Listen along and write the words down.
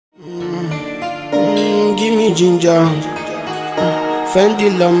give me ginger,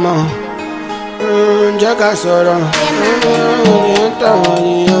 Fendi Lama, Jaga Sora,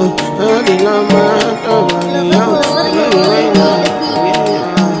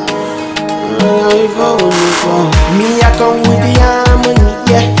 me I come with the harmony,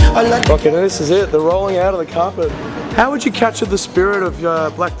 yeah. Okay, now this is it. They're rolling out of the carpet. How would you capture the spirit of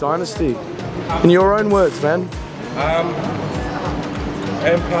Blck Dynasty in your own words, man?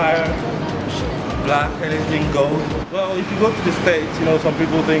 Empire, black, anything goes. Well, if you go to the States, you know, some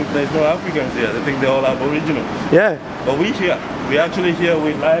people think there's no Africans here. They think they're all Aboriginals. Yeah. But we here. We actually here,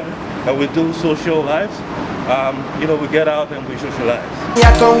 we live and we do social lives. You know, we get out and we socialize.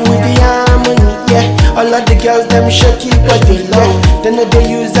 I come with the harmony, yeah. All of the girls, them shake it body, yeah. Then they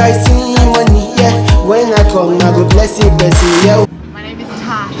use I see money, yeah. When I come, I go bless it, yeah. My name is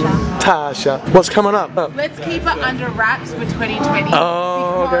Tasha. Tasha. What's coming up? Let's keep it under wraps for 2020.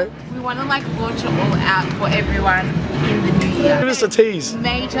 Oh, okay. We want to like launch it all out for everyone in the new year. Give us a tease.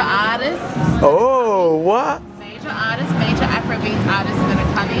 Major artists. Oh, what? Major artists, major Afrobeats artists that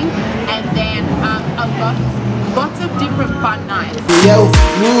are coming, and then lots of different fun nights. Yo,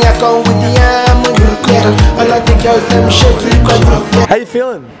 me I come with the harmony, yeah. All of the girls, them shake it body, yeah. How you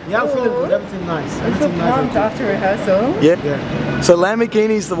feeling? Yeah, I'm feeling good. Everything nice. Everything nice. Pumped after rehearsal. Yeah. Yeah. So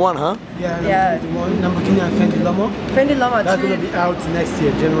Lamborghini's the one, huh? Yeah. The one. Lamborghini and Fendi Lama. Fendi Lama That's too. gonna be out next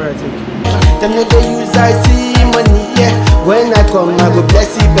year, January, I think. Them no they use I see money, yeah. When I come, I go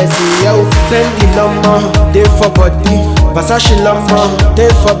bless it, yo. Fendi Lama, they for body. Versace Lama, they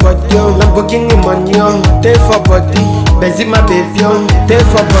for body. Lamborghini money, they for body. Benzema baby, they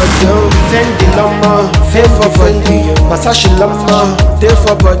for body. Fendi Lama, they for body. Versace Lama, they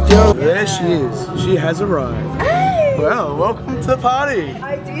for body. There she is. She has arrived. Hey! Well, welcome to the party.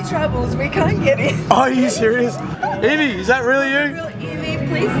 ID troubles, we can't get in. Oh, are you serious? Evie, is that really you? Real Evie,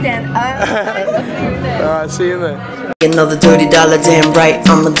 please stand up. I'll see you there. Alright, see you there. Another $30, damn right,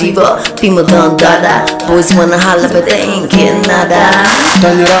 I'm a diva. People done dada. Boys wanna holler, but they ain't getting nada.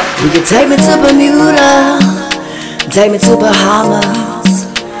 Turn it up. You can take me to Bermuda, take me to Bahamas,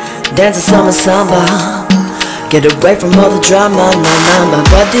 dance a summer samba. Get away from all the drama, nah. My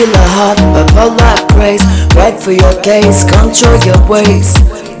body la hot, bipolar craze. Right for your case, control your ways.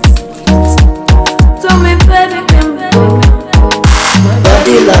 Tell me better can go.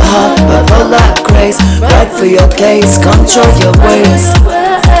 Body la hot, bipolar craze. Right for your case, control your ways.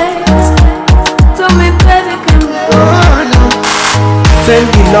 Tell me better can go.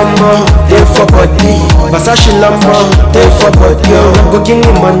 Fendi Lama, they for body. Versace Lama, they for body.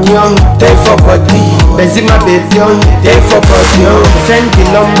 Lamborghini money, they for body. Benzema baby, they for body. Fendi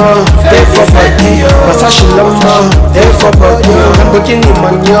Lama, they for body. Versace Lama, they for body. Lamborghini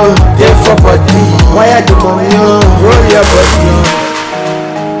money, they for body. Why the money? Roll your body.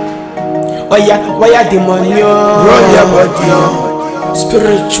 Why the money? Roll your body.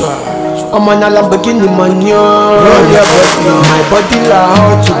 Spiritual. I'm on a Lamborghini money, roll your body. My body la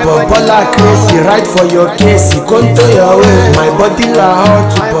hot to bipolar crazy. Right for your case, you control your way. My body la hot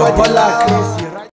to bipolar crazy.